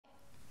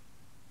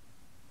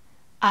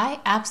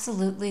I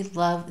absolutely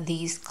love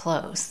these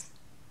clothes.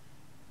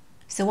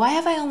 So why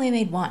have I only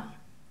made one?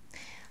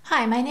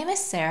 Hi, my name is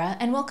Sarah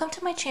and welcome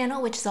to my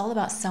channel, which is all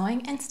about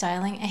sewing and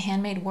styling a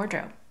handmade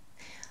wardrobe.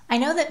 I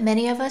know that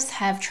many of us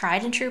have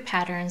tried and true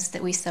patterns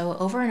that we sew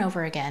over and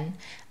over again,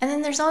 and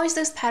then there's always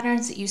those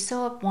patterns that you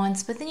sew up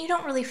once, but then you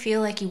don't really feel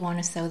like you want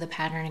to sew the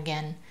pattern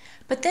again.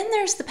 But then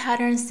there's the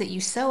patterns that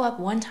you sew up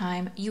one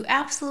time, you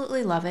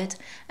absolutely love it,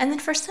 and then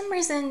for some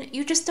reason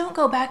you just don't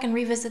go back and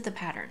revisit the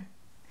pattern.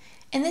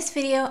 In this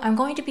video, I'm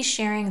going to be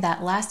sharing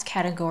that last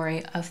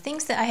category of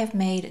things that I have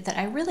made that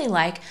I really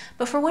like,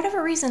 but for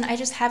whatever reason, I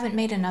just haven't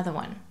made another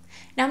one.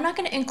 Now, I'm not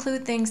going to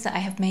include things that I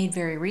have made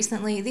very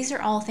recently. These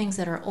are all things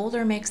that are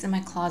older makes in my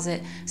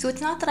closet, so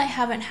it's not that I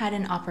haven't had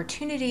an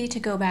opportunity to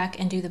go back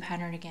and do the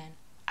pattern again.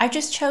 I've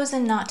just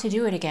chosen not to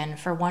do it again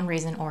for one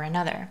reason or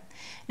another.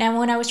 Now,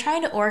 when I was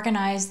trying to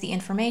organize the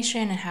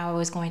information and how I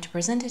was going to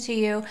present it to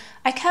you,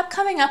 I kept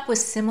coming up with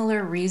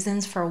similar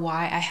reasons for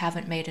why I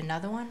haven't made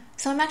another one.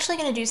 So I'm actually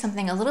going to do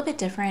something a little bit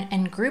different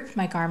and group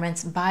my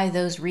garments by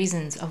those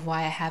reasons of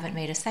why I haven't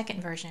made a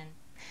second version.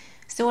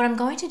 So what I'm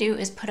going to do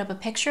is put up a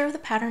picture of the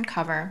pattern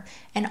cover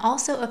and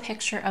also a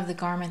picture of the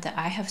garment that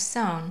I have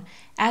sewn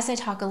as I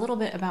talk a little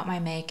bit about my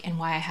make and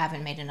why I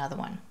haven't made another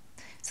one.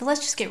 So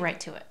let's just get right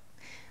to it.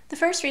 The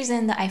first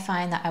reason that I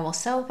find that I will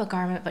sew up a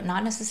garment but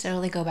not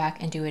necessarily go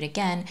back and do it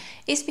again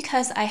is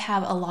because I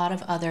have a lot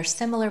of other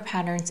similar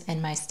patterns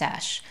in my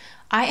stash.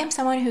 I am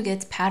someone who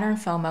gets pattern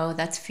FOMO,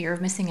 that's fear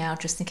of missing out,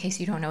 just in case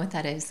you don't know what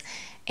that is,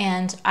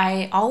 and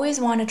I always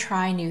want to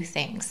try new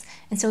things.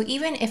 And so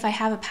even if I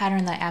have a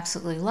pattern that I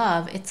absolutely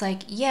love, it's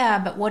like, yeah,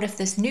 but what if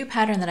this new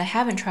pattern that I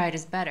haven't tried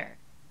is better?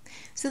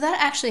 So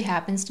that actually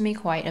happens to me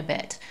quite a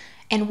bit.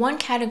 And one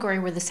category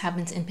where this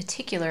happens in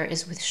particular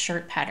is with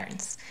shirt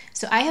patterns.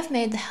 So I have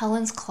made the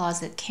Helen's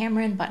Closet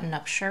Cameron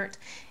button-up shirt.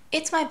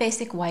 It's my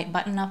basic white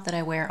button-up that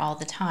I wear all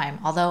the time,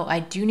 although I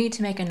do need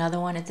to make another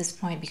one at this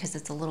point because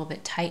it's a little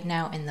bit tight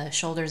now in the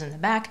shoulders and the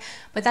back,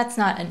 but that's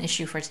not an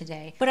issue for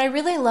today. But I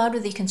really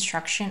loved the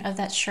construction of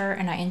that shirt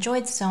and I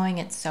enjoyed sewing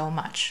it so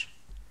much.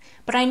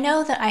 But I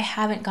know that I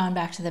haven't gone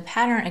back to the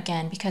pattern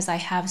again because I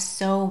have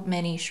so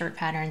many shirt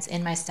patterns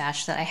in my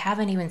stash that I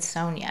haven't even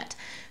sewn yet.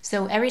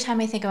 So every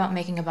time I think about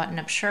making a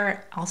button-up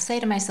shirt, I'll say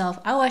to myself,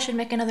 oh, I should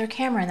make another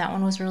Cameron, that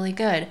one was really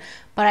good.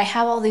 But I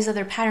have all these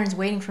other patterns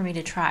waiting for me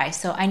to try,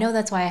 so I know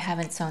that's why I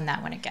haven't sewn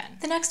that one again.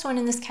 The next one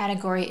in this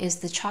category is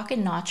the Chalk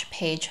and Notch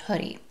Page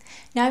hoodie.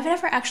 Now, I've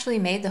never actually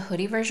made the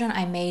hoodie version.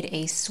 I made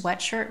a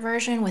sweatshirt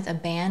version with a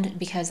band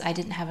because I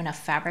didn't have enough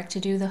fabric to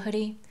do the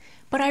hoodie.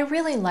 But I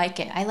really like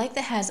it. I like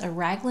that it has a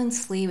raglan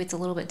sleeve. It's a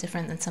little bit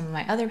different than some of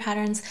my other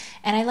patterns.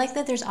 And I like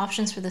that there's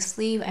options for the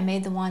sleeve. I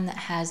made the one that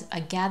has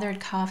a gathered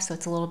cuff, so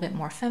it's a little bit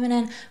more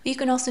feminine, but you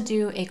can also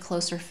do a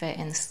closer fit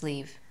in the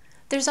sleeve.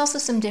 There's also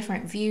some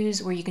different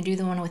views where you can do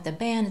the one with the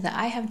band that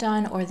I have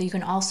done, or that you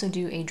can also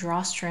do a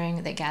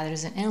drawstring that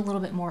gathers it in a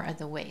little bit more at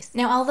the waist.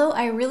 Now, although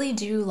I really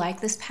do like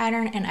this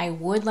pattern and I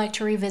would like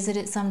to revisit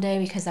it someday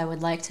because I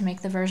would like to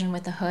make the version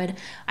with the hood,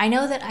 I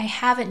know that I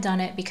haven't done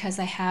it because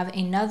I have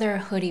another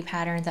hoodie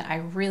pattern that I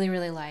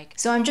really like.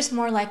 So I'm just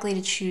more likely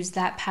to choose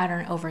that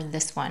pattern over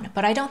this one.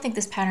 But I don't think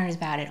this pattern is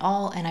bad at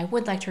all and I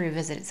would like to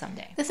revisit it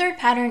someday. The third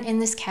pattern in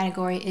this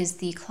category is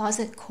the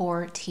Closet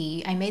Core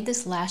Tee. I made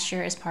this last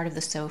year as part of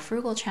the Sew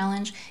Frugal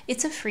challenge.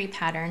 It's a free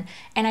pattern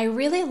and I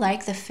really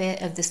like the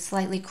fit of this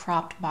slightly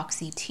cropped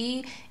boxy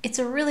tee. It's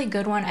a really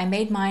good one. I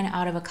made mine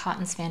out of a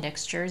cotton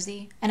spandex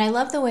jersey and I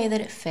love the way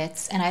that it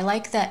fits, and I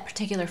like that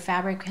particular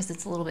fabric because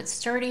it's a little bit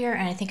sturdier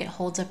and I think it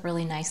holds up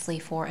really nicely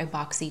for a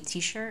boxy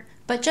t-shirt.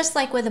 But just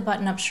like with the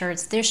button-up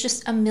shirts, there's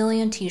just a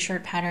million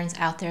t-shirt patterns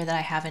out there that I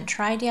haven't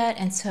tried yet,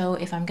 and so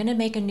if I'm going to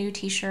make a new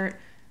t-shirt,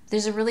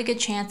 there's a really good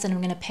chance that I'm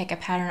going to pick a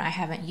pattern I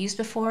haven't used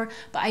before,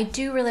 but I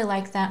do really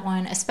like that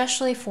one,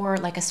 especially for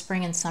like a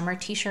spring and summer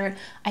t-shirt.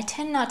 I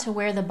tend not to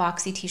wear the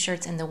boxy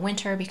t-shirts in the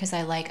winter because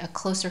I like a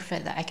closer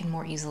fit that I can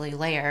more easily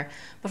layer.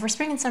 But for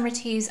spring and summer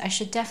tees, I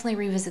should definitely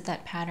revisit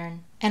that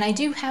pattern. And I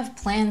do have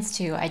plans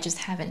to, I just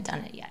haven't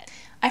done it yet.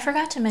 I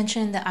forgot to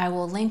mention that I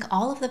will link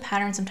all of the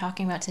patterns I'm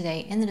talking about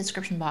today in the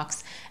description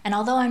box, and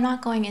although I'm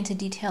not going into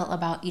detail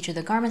about each of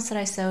the garments that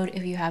I sewed,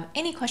 if you have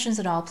any questions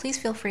at all, please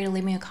feel free to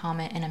leave me a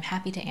comment and I'm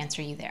happy to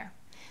answer you there.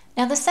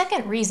 Now, the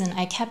second reason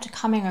I kept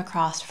coming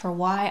across for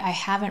why I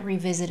haven't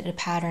revisited a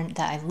pattern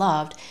that I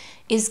loved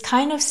is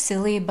kind of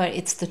silly, but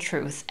it's the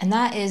truth, and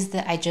that is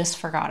that I just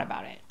forgot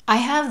about it. I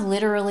have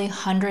literally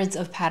hundreds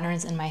of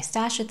patterns in my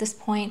stash at this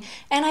point,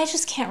 and I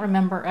just can't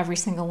remember every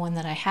single one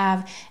that I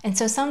have. And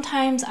so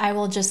sometimes I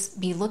will just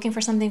be looking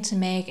for something to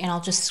make and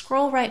I'll just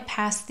scroll right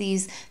past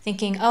these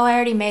thinking, oh, I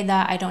already made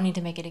that, I don't need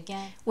to make it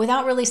again,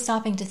 without really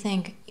stopping to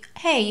think,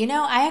 hey, you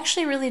know, I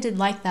actually really did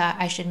like that,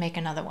 I should make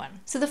another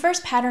one. So the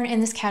first pattern in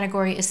this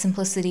category is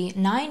Simplicity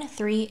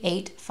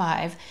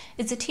 9385.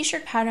 It's a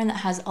t-shirt pattern that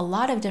has a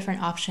lot of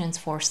different options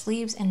for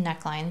sleeves and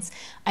necklines.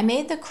 I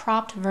made the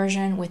cropped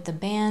version with the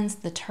bands,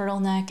 the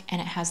turtleneck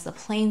and it has the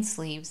plain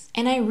sleeves.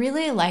 And I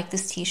really like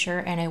this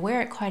t-shirt and I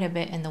wear it quite a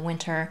bit in the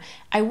winter.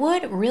 I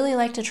would really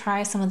like to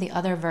try some of the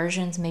other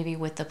versions, maybe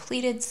with the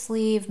pleated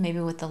sleeve, maybe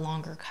with the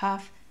longer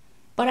cuff.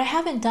 But I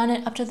haven't done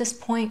it up to this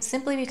point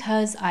simply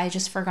because I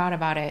just forgot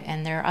about it,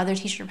 and there are other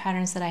t-shirt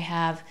patterns that I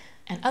have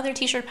and other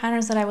t-shirt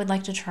patterns that I would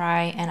like to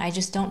try, and I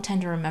just don't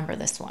tend to remember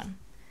this one.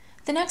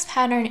 The next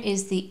pattern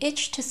is the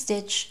Itch to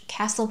Stitch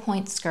Castle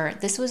Point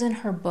skirt. This was in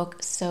her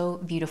book So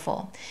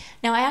Beautiful.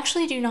 Now I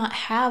actually do not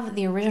have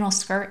the original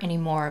skirt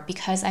anymore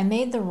because I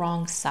made the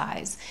wrong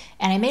size.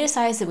 And I made a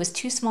size that was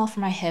too small for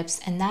my hips,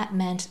 and that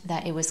meant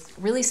that it was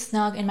really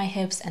snug in my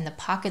hips and the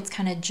pockets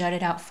kind of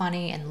jutted out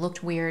funny and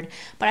looked weird.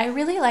 But I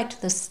really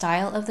liked the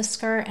style of the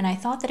skirt and I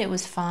thought that it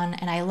was fun,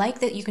 and I like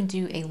that you can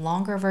do a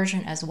longer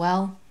version as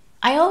well.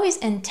 I always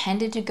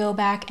intended to go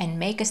back and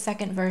make a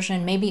second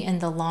version, maybe in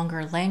the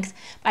longer length,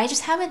 but I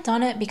just haven't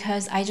done it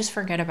because I just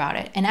forget about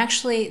it. And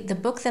actually, the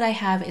book that I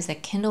have is a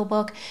Kindle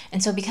book,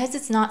 and so because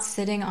it's not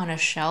sitting on a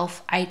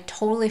shelf, I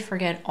totally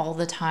forget all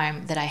the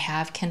time that I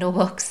have Kindle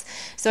books.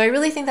 So I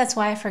really think that's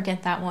why I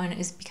forget that one,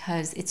 is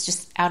because it's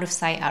just out of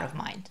sight, out of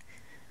mind.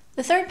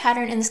 The third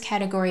pattern in this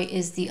category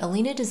is the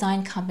Alina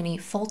Design Company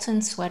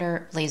Fulton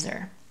Sweater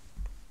Blazer.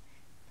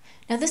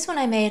 Now this one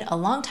I made a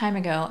long time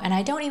ago, and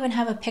I don't even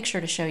have a picture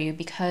to show you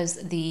because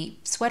the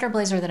sweater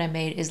blazer that I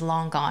made is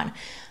long gone.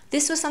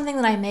 This was something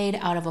that I made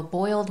out of a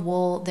boiled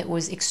wool that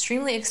was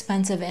extremely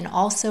expensive and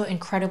also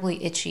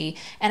incredibly itchy,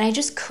 and I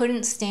just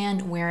couldn't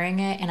stand wearing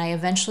it, and I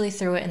eventually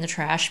threw it in the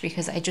trash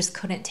because I just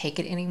couldn't take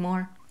it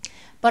anymore.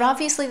 But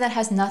obviously that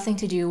has nothing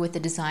to do with the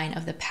design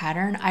of the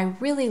pattern. I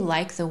really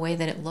like the way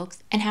that it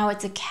looks and how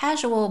it's a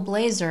casual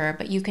blazer,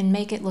 but you can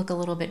make it look a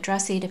little bit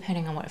dressy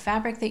depending on what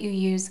fabric that you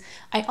use.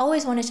 I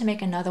always wanted to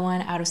make another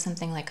one out of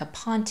something like a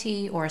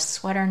ponte or a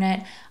sweater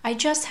knit. I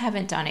just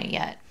haven't done it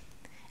yet.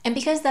 And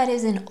because that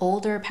is an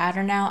older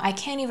pattern now, I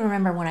can't even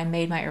remember when I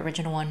made my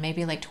original one,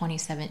 maybe like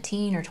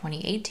 2017 or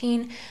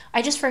 2018.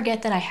 I just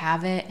forget that I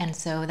have it, and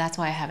so that's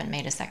why I haven't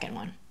made a second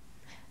one.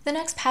 The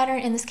next pattern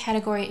in this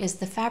category is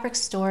the Fabric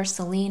Store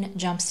Celine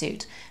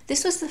jumpsuit.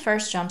 This was the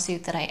first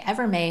jumpsuit that I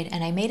ever made,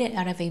 and I made it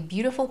out of a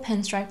beautiful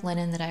pinstripe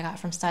linen that I got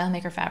from Style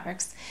Maker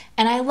Fabrics.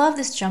 And I love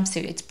this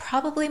jumpsuit. It's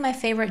probably my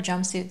favorite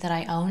jumpsuit that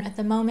I own at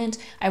the moment.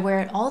 I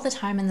wear it all the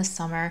time in the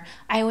summer.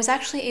 I was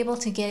actually able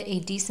to get a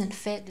decent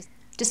fit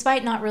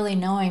despite not really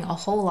knowing a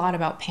whole lot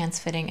about pants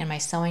fitting in my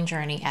sewing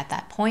journey at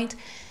that point.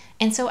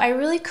 And so I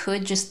really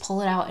could just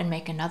pull it out and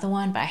make another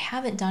one, but I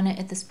haven't done it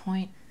at this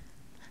point.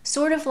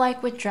 Sort of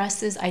like with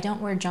dresses, I don't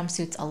wear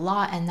jumpsuits a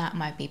lot, and that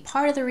might be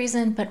part of the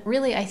reason, but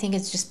really I think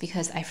it's just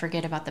because I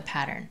forget about the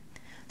pattern.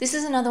 This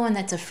is another one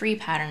that's a free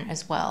pattern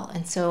as well,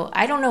 and so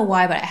I don't know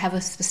why, but I have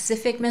a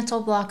specific mental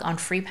block on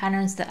free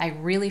patterns that I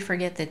really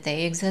forget that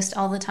they exist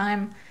all the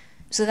time.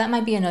 So that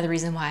might be another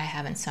reason why I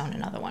haven't sewn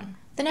another one.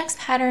 The next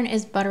pattern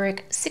is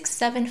Butterick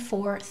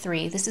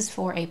 6743. This is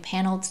for a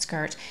paneled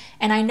skirt,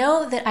 and I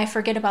know that I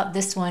forget about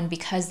this one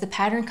because the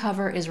pattern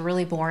cover is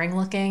really boring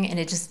looking and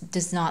it just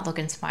does not look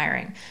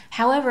inspiring.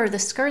 However, the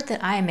skirt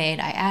that I made,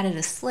 I added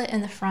a slit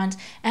in the front,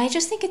 and I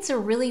just think it's a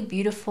really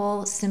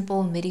beautiful,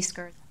 simple midi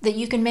skirt that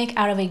you can make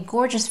out of a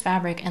gorgeous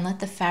fabric and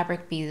let the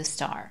fabric be the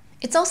star.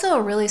 It's also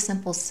a really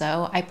simple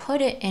sew. I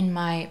put it in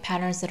my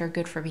patterns that are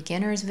good for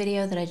beginners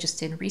video that I just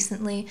did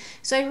recently,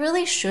 so I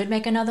really should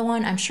make another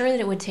one. I'm sure that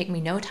it would take me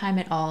no time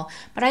at all,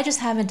 but I just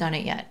haven't done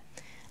it yet.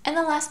 And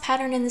the last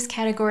pattern in this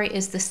category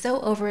is the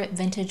Sew Over It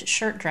vintage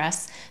shirt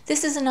dress.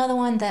 This is another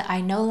one that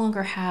I no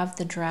longer have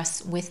the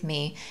dress with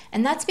me,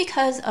 and that's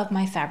because of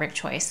my fabric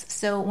choice.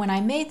 So when I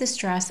made this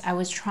dress, I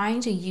was trying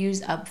to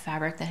use up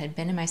fabric that had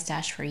been in my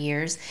stash for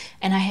years,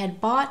 and I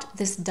had bought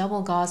this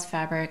double gauze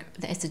fabric.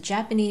 It's a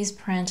Japanese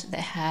print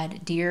that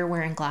had deer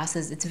wearing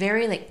glasses. It's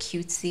very like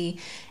cutesy,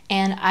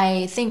 and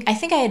I think I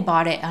had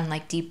bought it on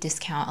like deep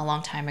discount a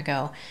long time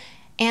ago.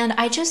 And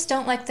I just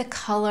don't like the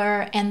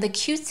color and the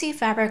cutesy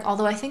fabric,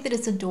 although I think that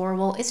it's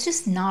adorable, it's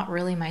just not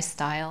really my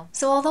style.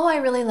 So although I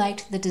really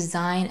liked the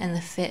design and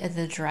the fit of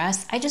the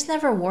dress, I just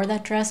never wore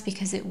that dress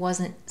because it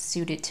wasn't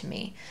suited to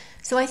me.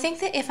 So I think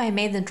that if I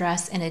made the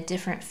dress in a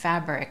different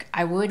fabric,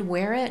 I would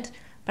wear it,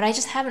 but I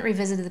just haven't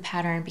revisited the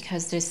pattern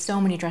because there's so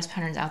many dress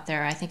patterns out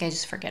there, I think I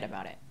just forget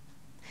about it.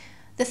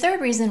 The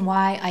third reason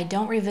why I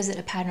don't revisit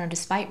a pattern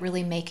despite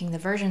really making the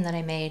version that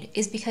I made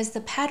is because the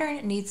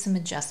pattern needs some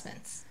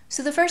adjustments.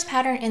 So the first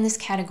pattern in this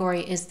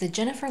category is the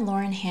Jennifer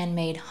Lauren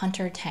handmade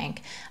Hunter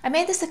tank. I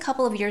made this a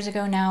couple of years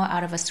ago now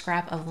out of a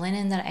scrap of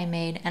linen that I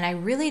made, and I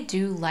really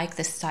do like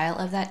the style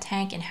of that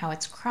tank and how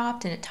it's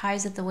cropped and it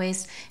ties at the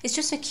waist. It's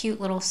just a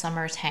cute little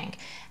summer tank.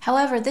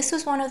 However, this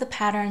was one of the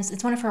patterns,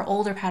 it's one of her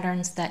older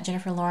patterns that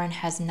Jennifer Lauren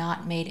has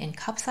not made in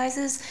cup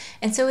sizes,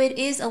 and so it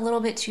is a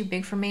little bit too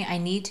big for me. I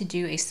need to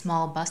do a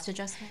small bust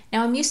adjustment.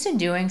 Now I'm used to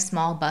doing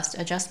small bust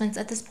adjustments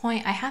at this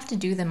point. I have to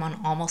do them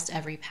on almost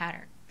every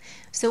pattern.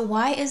 So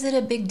why is it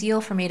a big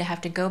deal for me to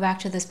have to go back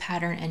to this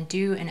pattern and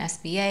do an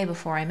SBA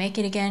before I make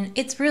it again?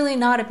 It's really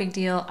not a big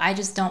deal. I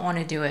just don't want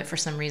to do it for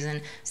some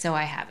reason, so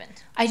I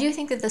haven't. I do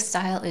think that the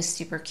style is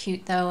super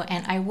cute though,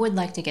 and I would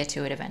like to get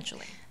to it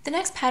eventually. The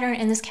next pattern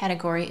in this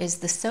category is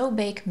the Sew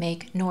Bake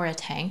Make Nora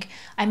tank.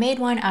 I made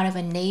one out of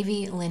a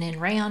navy linen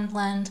rayon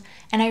blend,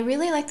 and I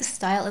really like the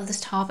style of this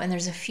top, and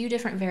there's a few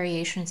different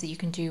variations that you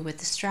can do with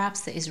the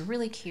straps that is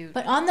really cute.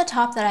 But on the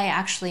top that I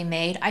actually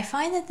made, I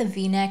find that the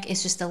V-neck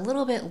is just a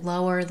little bit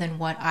lower than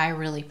what I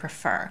really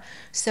prefer.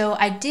 So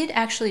I did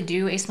actually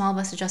do a small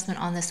bust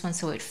adjustment on this one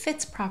so it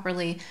fits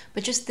properly,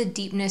 but just the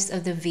deepness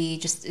of the V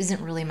just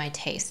isn't really my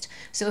taste.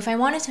 So if I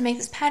wanted to make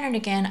this pattern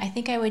again, I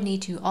think I would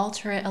need to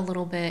alter it a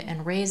little bit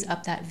and raise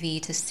up that V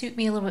to suit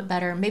me a little bit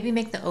better, maybe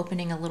make the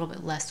opening a little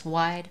bit less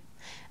wide.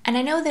 And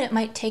I know that it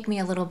might take me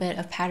a little bit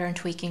of pattern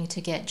tweaking to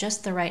get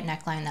just the right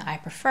neckline that I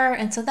prefer,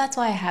 and so that's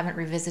why I haven't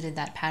revisited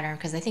that pattern,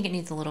 because I think it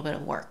needs a little bit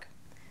of work.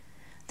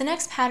 The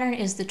next pattern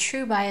is the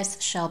True Bias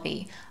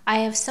Shelby. I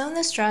have sewn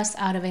this dress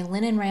out of a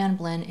linen rayon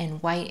blend in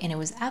white, and it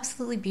was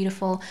absolutely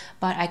beautiful,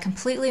 but I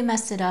completely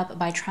messed it up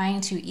by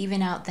trying to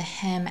even out the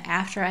hem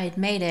after I had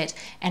made it,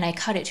 and I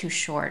cut it too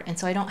short. And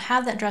so I don't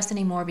have that dress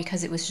anymore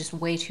because it was just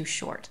way too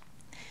short.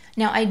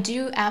 Now, I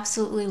do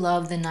absolutely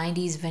love the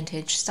 90s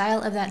vintage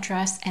style of that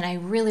dress, and I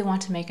really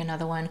want to make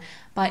another one,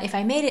 but if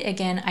I made it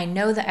again, I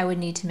know that I would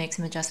need to make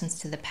some adjustments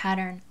to the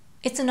pattern.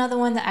 It's another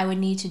one that I would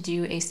need to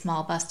do a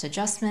small bust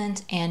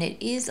adjustment, and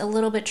it is a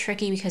little bit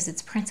tricky because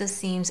it's princess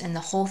seams and the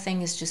whole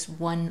thing is just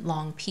one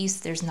long piece.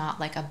 There's not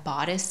like a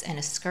bodice and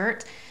a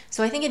skirt,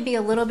 so I think it'd be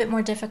a little bit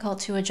more difficult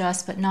to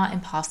adjust, but not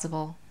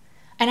impossible.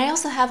 And I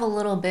also have a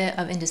little bit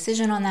of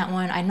indecision on that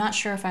one. I'm not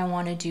sure if I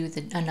want to do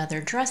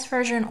another dress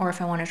version or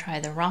if I want to try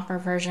the romper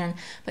version.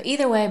 But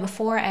either way,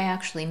 before I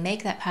actually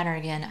make that pattern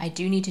again, I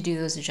do need to do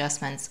those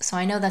adjustments. So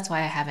I know that's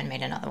why I haven't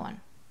made another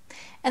one.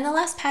 And the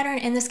last pattern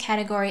in this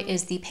category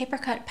is the Paper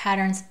Cut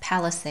Patterns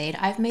Palisade.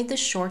 I've made the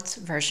shorts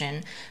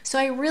version, so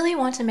I really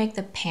want to make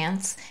the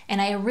pants, and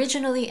I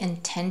originally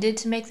intended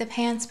to make the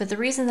pants, but the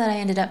reason that I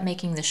ended up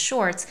making the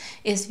shorts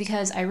is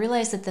because I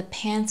realized that the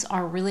pants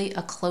are really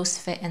a close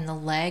fit in the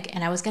leg,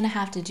 and I was going to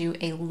have to do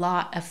a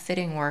lot of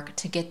fitting work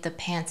to get the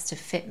pants to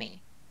fit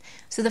me.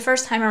 So the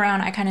first time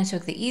around, I kind of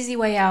took the easy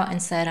way out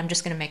and said I'm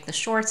just going to make the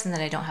shorts and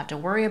then I don't have to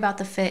worry about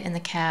the fit in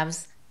the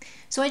calves.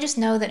 So I just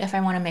know that if I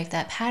want to make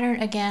that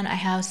pattern again, I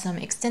have some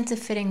extensive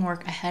fitting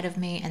work ahead of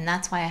me, and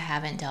that's why I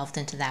haven't delved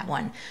into that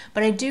one.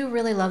 But I do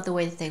really love the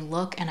way that they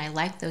look, and I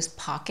like those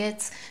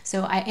pockets,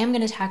 so I am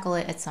going to tackle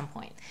it at some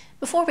point.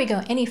 Before we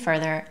go any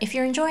further, if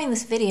you're enjoying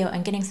this video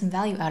and getting some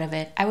value out of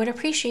it, I would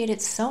appreciate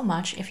it so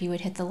much if you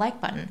would hit the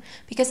like button,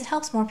 because it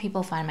helps more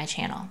people find my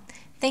channel.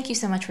 Thank you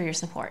so much for your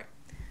support.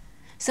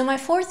 So my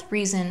fourth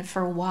reason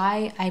for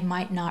why I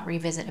might not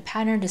revisit a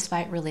pattern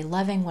despite really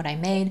loving what I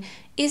made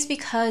is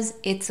because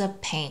it's a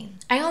pain.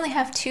 I only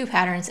have two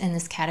patterns in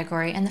this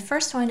category, and the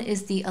first one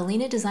is the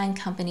Alina Design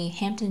Company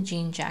Hampton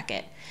Jean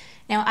Jacket.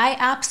 Now, I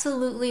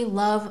absolutely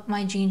love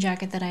my jean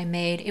jacket that I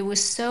made. It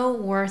was so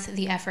worth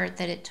the effort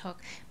that it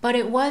took, but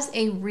it was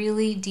a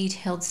really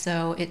detailed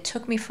sew. It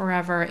took me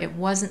forever. It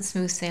wasn't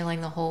smooth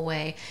sailing the whole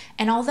way.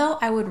 And although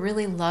I would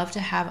really love to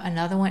have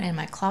another one in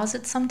my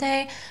closet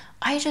someday,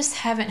 I just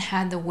haven't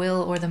had the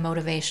will or the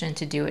motivation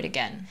to do it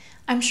again.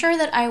 I'm sure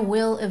that I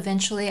will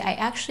eventually. I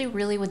actually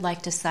really would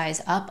like to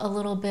size up a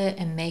little bit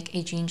and make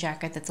a jean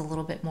jacket that's a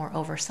little bit more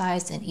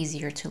oversized and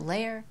easier to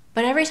layer.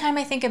 But every time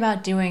I think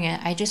about doing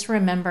it, I just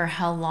remember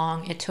how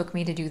long it took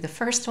me to do the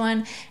first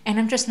one, and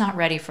I'm just not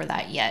ready for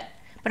that yet.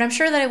 But I'm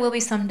sure that I will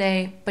be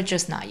someday, but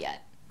just not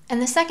yet.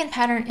 And the second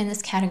pattern in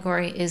this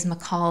category is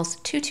McCall's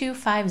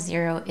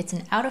 2250. It's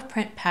an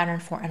out-of-print pattern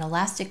for an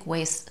elastic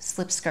waist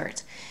slip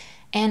skirt.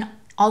 And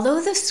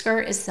although the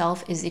skirt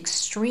itself is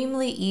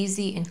extremely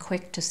easy and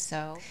quick to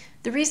sew,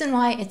 the reason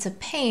why it's a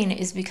pain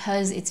is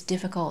because it's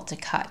difficult to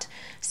cut.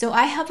 So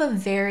I have a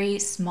very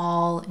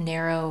small,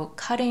 narrow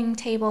cutting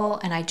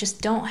table, and I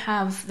just don't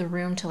have the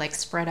room to like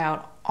spread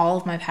out all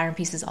of my pattern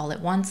pieces all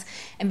at once.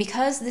 And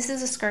because this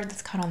is a skirt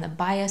that's cut on the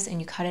bias and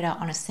you cut it out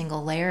on a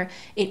single layer,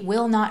 it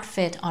will not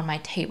fit on my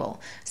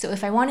table. So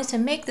if I wanted to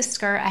make the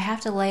skirt, I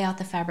have to lay out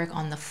the fabric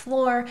on the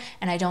floor,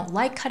 and I don't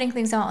like cutting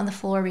things out on the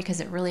floor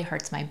because it really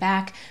hurts my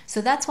back.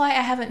 So that's why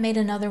I haven't made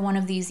another one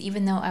of these,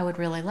 even though I would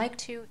really like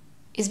to,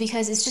 is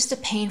because it's just a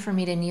pain for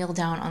me to kneel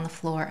down on the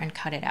floor and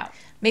cut it out.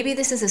 Maybe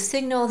this is a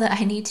signal that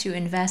I need to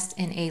invest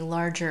in a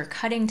larger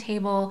cutting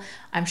table.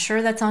 I'm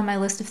sure that's on my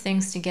list of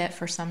things to get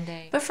for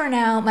someday. But for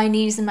now, my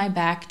knees and my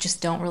back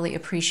just don't really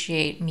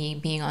appreciate me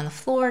being on the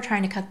floor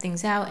trying to cut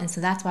things out, and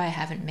so that's why I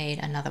haven't made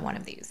another one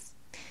of these.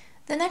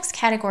 The next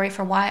category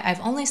for why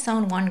I've only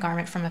sewn one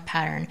garment from a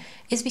pattern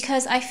is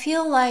because I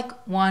feel like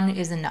one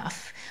is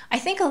enough. I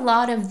think a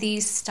lot of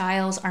these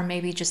styles are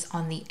maybe just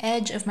on the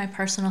edge of my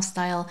personal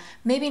style,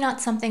 maybe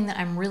not something that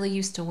I'm really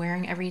used to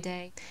wearing every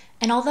day.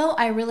 And although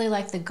I really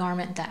like the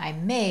garment that I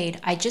made,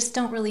 I just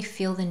don't really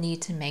feel the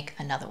need to make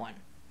another one.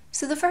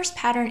 So the first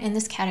pattern in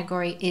this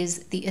category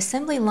is the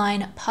assembly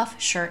line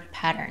puff shirt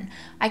pattern.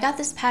 I got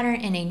this pattern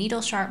in a needle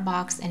sharp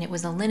box and it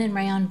was a linen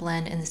rayon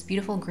blend in this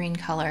beautiful green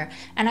color,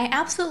 and I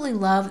absolutely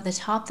love the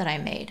top that I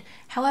made.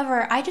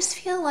 However, I just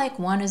feel like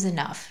one is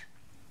enough.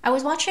 I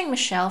was watching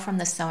Michelle from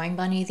the Sewing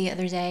Bunny the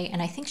other day,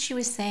 and I think she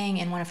was saying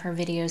in one of her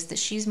videos that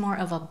she's more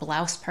of a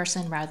blouse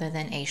person rather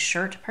than a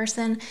shirt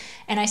person.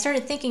 And I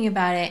started thinking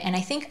about it, and I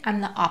think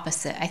I'm the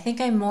opposite. I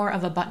think I'm more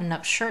of a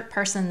button-up shirt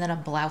person than a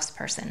blouse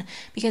person.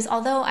 Because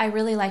although I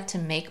really like to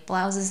make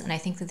blouses and I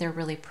think that they're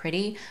really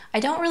pretty,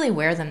 I don't really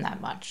wear them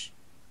that much.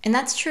 And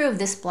that's true of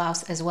this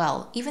blouse as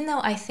well. Even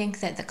though I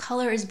think that the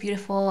color is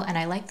beautiful and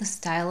I like the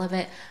style of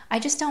it, I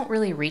just don't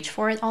really reach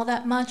for it all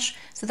that much.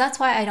 So that's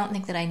why I don't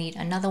think that I need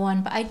another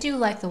one, but I do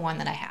like the one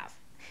that I have.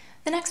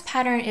 The next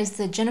pattern is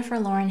the Jennifer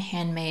Lauren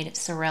handmade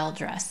Sorel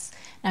dress.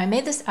 Now I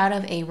made this out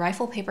of a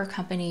Rifle Paper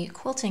Company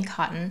quilting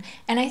cotton,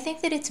 and I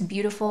think that it's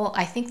beautiful.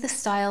 I think the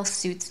style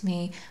suits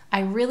me.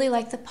 I really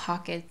like the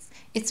pockets.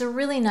 It's a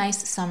really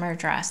nice summer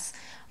dress,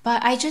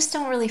 but I just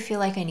don't really feel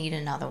like I need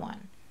another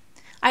one.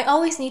 I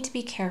always need to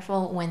be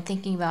careful when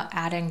thinking about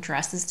adding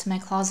dresses to my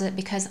closet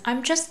because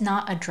I'm just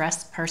not a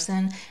dress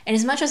person, and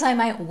as much as I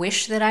might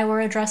wish that I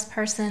were a dress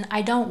person,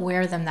 I don't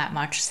wear them that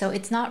much, so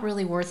it's not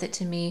really worth it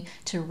to me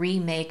to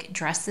remake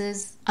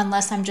dresses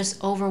unless I'm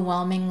just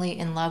overwhelmingly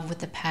in love with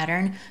the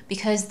pattern,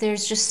 because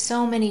there's just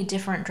so many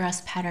different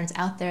dress patterns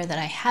out there that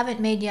I haven't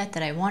made yet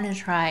that I want to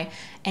try,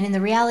 and in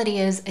the reality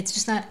is it's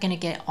just not going to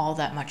get all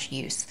that much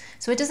use.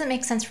 So it doesn't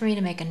make sense for me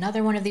to make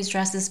another one of these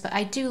dresses, but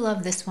I do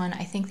love this one.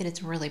 I think that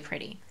it's really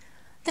pretty.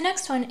 The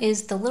next one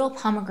is the Little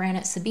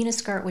Pomegranate Sabina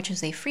skirt, which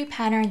is a free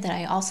pattern that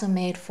I also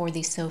made for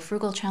the Sew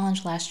Frugal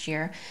Challenge last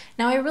year.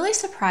 Now I really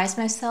surprised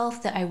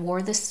myself that I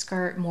wore this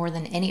skirt more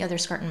than any other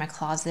skirt in my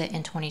closet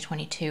in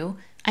 2022.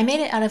 I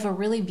made it out of a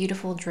really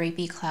beautiful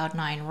drapey Cloud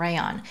 9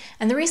 rayon.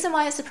 And the reason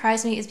why it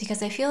surprised me is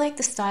because I feel like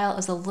the style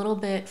is a little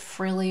bit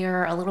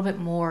frillier, a little bit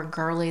more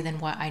girly than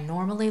what I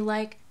normally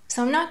like.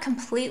 So I'm not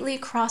completely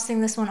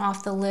crossing this one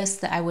off the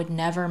list that I would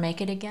never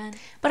make it again,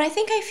 but I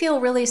think I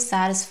feel really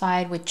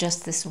satisfied with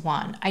just this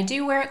one. I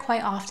do wear it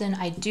quite often.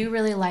 I do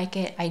really like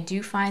it. I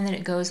do find that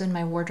it goes in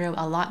my wardrobe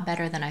a lot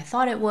better than I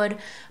thought it would,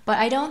 but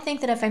I don't think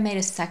that if I made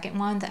a second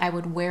one that I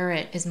would wear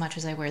it as much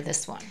as I wear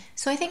this one.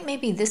 So I think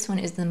maybe this one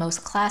is the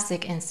most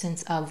classic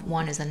instance of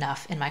one is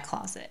enough in my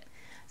closet.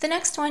 The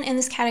next one in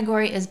this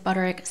category is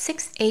Butterick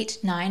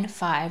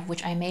 6895,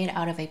 which I made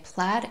out of a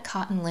plaid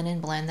cotton linen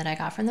blend that I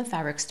got from the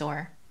fabric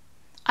store.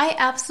 I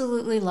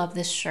absolutely love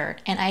this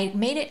shirt, and I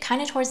made it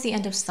kind of towards the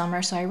end of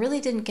summer, so I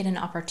really didn't get an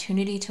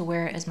opportunity to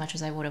wear it as much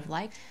as I would have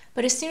liked.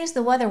 But as soon as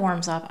the weather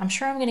warms up, I'm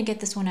sure I'm going to get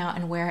this one out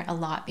and wear it a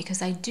lot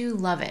because I do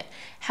love it.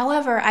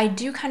 However, I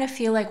do kind of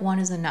feel like one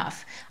is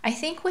enough. I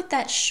think with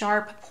that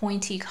sharp,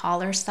 pointy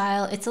collar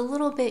style, it's a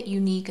little bit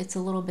unique, it's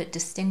a little bit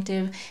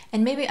distinctive,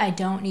 and maybe I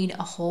don't need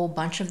a whole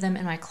bunch of them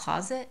in my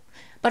closet.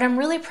 But I'm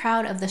really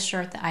proud of the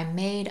shirt that I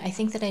made. I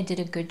think that I did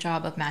a good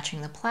job of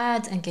matching the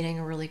plaids and getting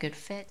a really good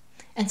fit.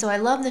 And so I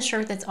love the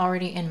shirt that's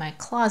already in my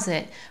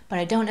closet, but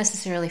I don't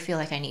necessarily feel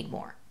like I need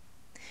more.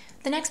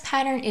 The next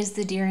pattern is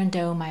the Deer and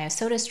Doe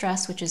Myosotis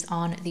dress, which is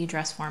on the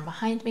dress form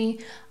behind me.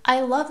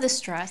 I love this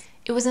dress.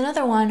 It was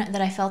another one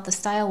that I felt the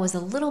style was a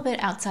little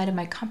bit outside of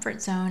my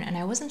comfort zone, and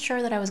I wasn't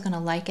sure that I was going to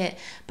like it,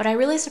 but I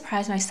really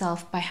surprised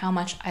myself by how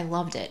much I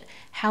loved it.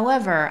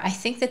 However, I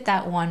think that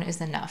that one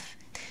is enough.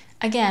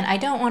 Again, I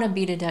don't want to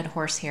beat a dead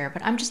horse here,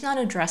 but I'm just not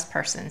a dress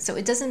person, so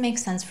it doesn't make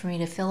sense for me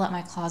to fill up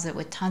my closet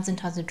with tons and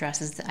tons of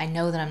dresses that I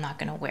know that I'm not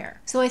going to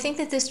wear. So I think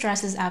that this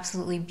dress is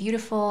absolutely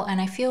beautiful, and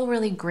I feel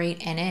really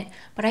great in it,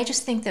 but I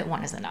just think that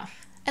one is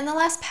enough. And the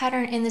last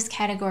pattern in this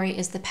category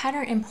is the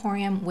Pattern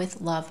Emporium with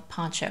Love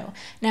poncho.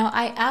 Now,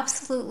 I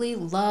absolutely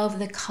love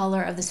the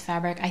color of this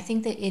fabric. I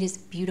think that it is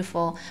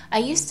beautiful. I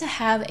used to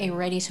have a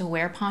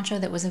ready-to-wear poncho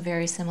that was a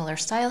very similar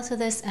style to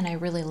this, and I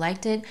really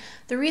liked it.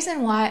 The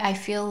reason why I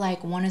feel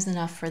like one is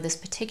enough for this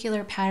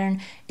particular pattern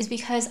is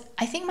because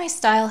I think my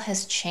style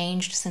has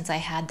changed since I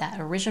had that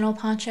original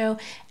poncho,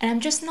 and I'm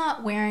just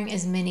not wearing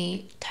as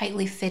many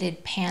tightly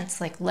fitted pants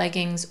like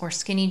leggings or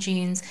skinny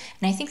jeans,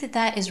 and I think that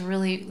that is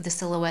really the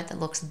silhouette that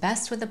looks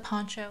best with the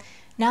poncho.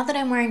 Now that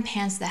I'm wearing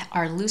pants that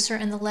are looser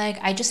in the leg,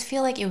 I just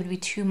feel like it would be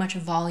too much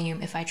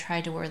volume if I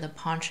tried to wear the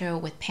poncho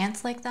with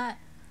pants like that.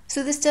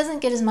 So this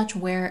doesn't get as much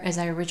wear as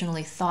I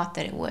originally thought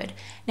that it would.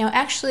 Now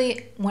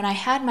actually, when I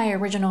had my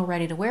original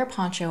ready-to-wear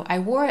poncho, I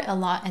wore it a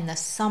lot in the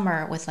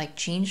summer with like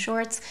jean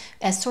shorts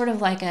as sort of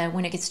like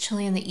when it gets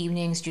chilly in the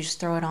evenings, you just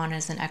throw it on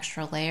as an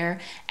extra layer.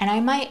 And I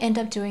might end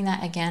up doing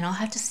that again. I'll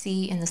have to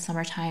see in the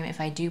summertime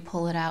if I do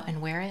pull it out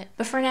and wear it.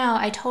 But for now,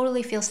 I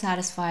totally feel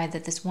satisfied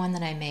that this one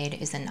that I made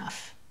is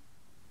enough.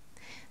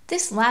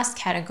 This last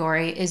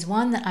category is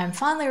one that I'm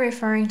fondly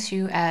referring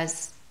to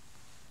as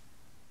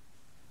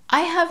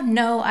I have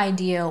no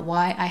idea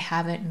why I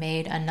haven't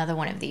made another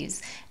one of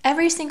these.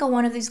 Every single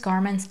one of these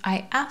garments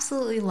I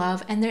absolutely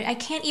love, and I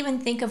can't even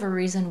think of a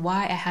reason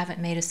why I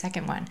haven't made a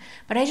second one,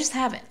 but I just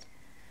haven't.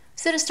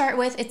 So to start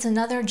with, it's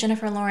another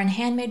Jennifer Lauren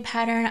handmade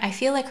pattern. I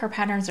feel like her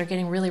patterns are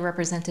getting really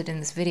represented in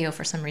this video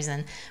for some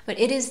reason, but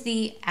it is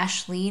the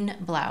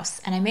Ashleen blouse,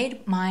 and I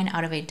made mine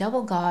out of a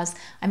double gauze.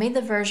 I made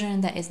the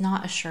version that is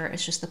not a shirt,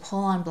 it's just the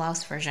pull-on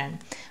blouse version.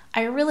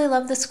 I really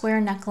love the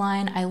square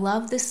neckline. I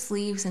love the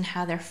sleeves and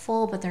how they're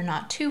full, but they're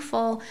not too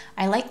full.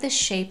 I like the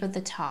shape of the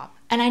top.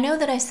 And I know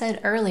that I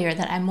said earlier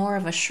that I'm more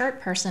of a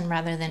shirt person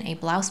rather than a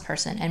blouse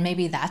person, and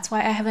maybe that's why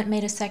I haven't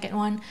made a second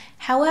one.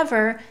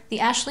 However, the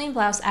Ashleen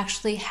blouse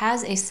actually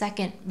has a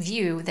second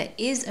view that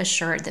is a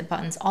shirt that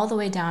buttons all the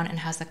way down and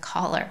has a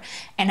collar.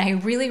 And I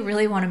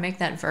really want to make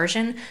that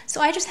version, so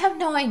I just have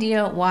no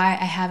idea why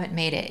I haven't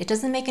made it. It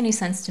doesn't make any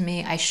sense to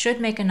me. I should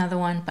make another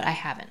one, but I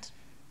haven't.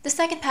 The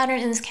second pattern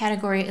in this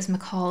category is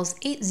McCall's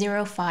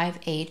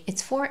 8058.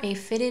 It's for a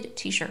fitted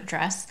t-shirt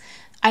dress.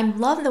 I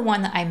love the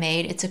one that I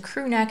made. It's a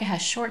crew neck, it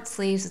has short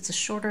sleeves, it's a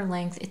shorter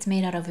length, it's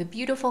made out of a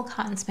beautiful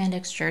cotton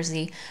spandex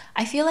jersey.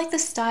 I feel like the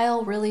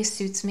style really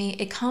suits me.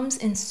 It comes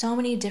in so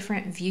many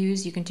different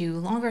views. You can do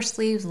longer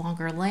sleeves,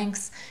 longer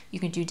lengths, you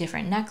can do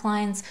different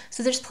necklines.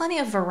 So there's plenty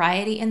of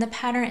variety in the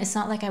pattern. It's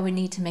not like I would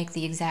need to make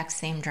the exact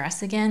same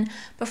dress again,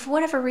 but for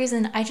whatever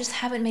reason, I just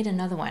haven't made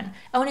another one.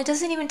 Oh, and it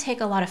doesn't even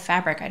take a lot of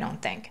fabric, I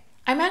don't think.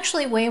 I'm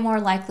actually way more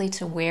likely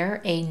to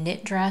wear a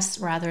knit dress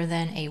rather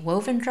than a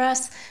woven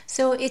dress,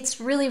 so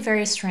it's really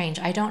very strange.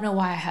 I don't know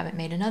why I haven't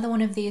made another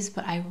one of these,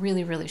 but I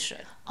really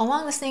should.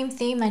 Along the same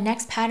theme, my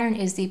next pattern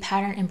is the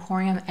Pattern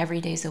Emporium Every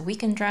Day's a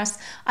Weekend dress.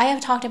 I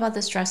have talked about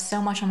this dress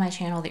so much on my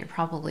channel that you're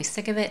probably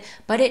sick of it,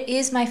 but it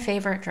is my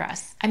favorite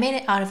dress. I made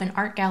it out of an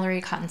art gallery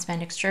cotton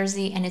spandex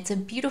jersey, and it's a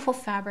beautiful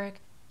fabric.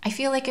 I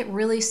feel like it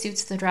really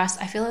suits the dress.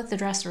 I feel like the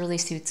dress really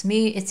suits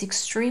me. It's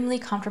extremely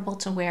comfortable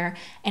to wear,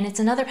 and it's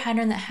another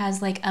pattern that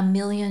has like a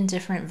million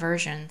different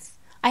versions.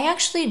 I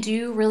actually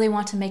do really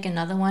want to make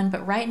another one,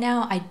 but right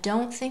now I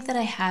don't think that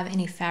I have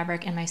any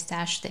fabric in my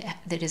stash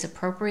that is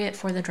appropriate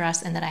for the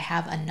dress and that I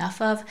have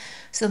enough of.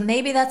 So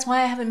maybe that's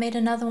why I haven't made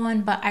another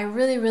one, but I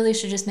really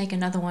should just make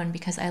another one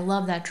because I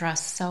love that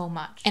dress so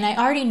much. And I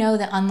already know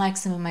that unlike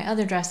some of my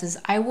other dresses,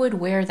 I would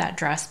wear that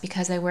dress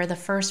because I wear the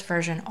first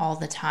version all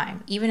the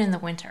time, even in the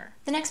winter.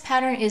 The next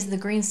pattern is the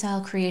Green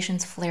Style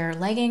Creations Flare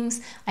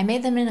leggings. I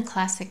made them in a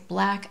classic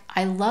black.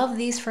 I love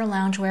these for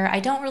loungewear. I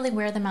don't really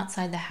wear them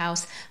outside the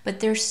house, but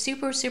they're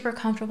super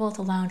comfortable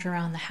to lounge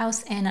around the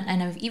house in,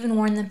 and I've even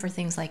worn them for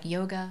things like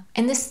yoga.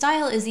 And this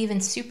style is even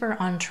super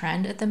on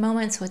trend at the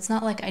moment, so it's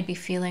not like I'd be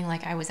feeling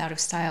like I was out of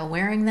style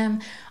wearing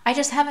them. I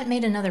just haven't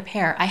made another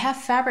pair. I have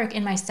fabric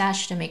in my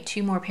stash to make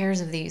 2 more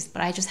pairs of these,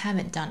 but I just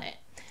haven't done it.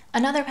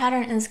 Another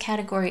pattern in this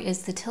category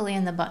is the Tilly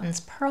and the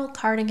Buttons pearl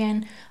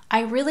cardigan.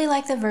 I really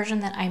like the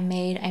version that I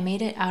made. I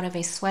made it out of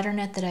a sweater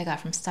knit that I got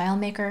from Style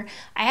Maker.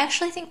 I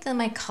actually think that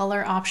my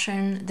color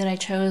option that I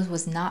chose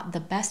was not the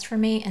best for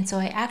me, and so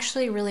I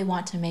actually really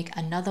want to make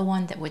another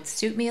one that would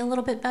suit me a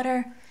little bit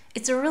better.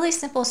 It's a really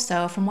simple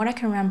sew. From what I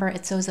can remember,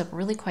 it sews up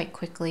really quite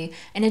quickly,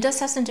 and it does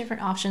have some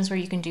different options where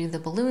you can do the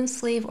balloon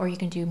sleeve or you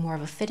can do more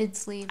of a fitted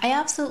sleeve. I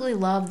absolutely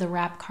love the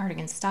wrap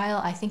cardigan style.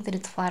 I think that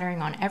it's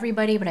flattering on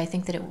everybody, but I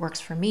think that it works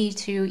for me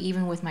too,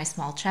 even with my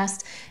small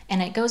chest,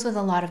 and it goes with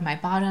a lot of my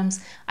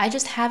bottoms. I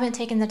just haven't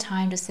taken the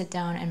time to sit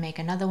down and make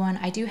another one.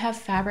 I do have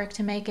fabric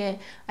to make it.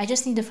 I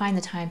just need to find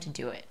the time to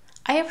do it.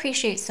 I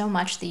appreciate so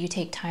much that you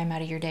take time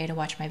out of your day to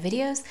watch my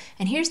videos,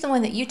 and here's the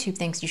one that YouTube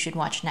thinks you should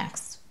watch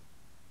next.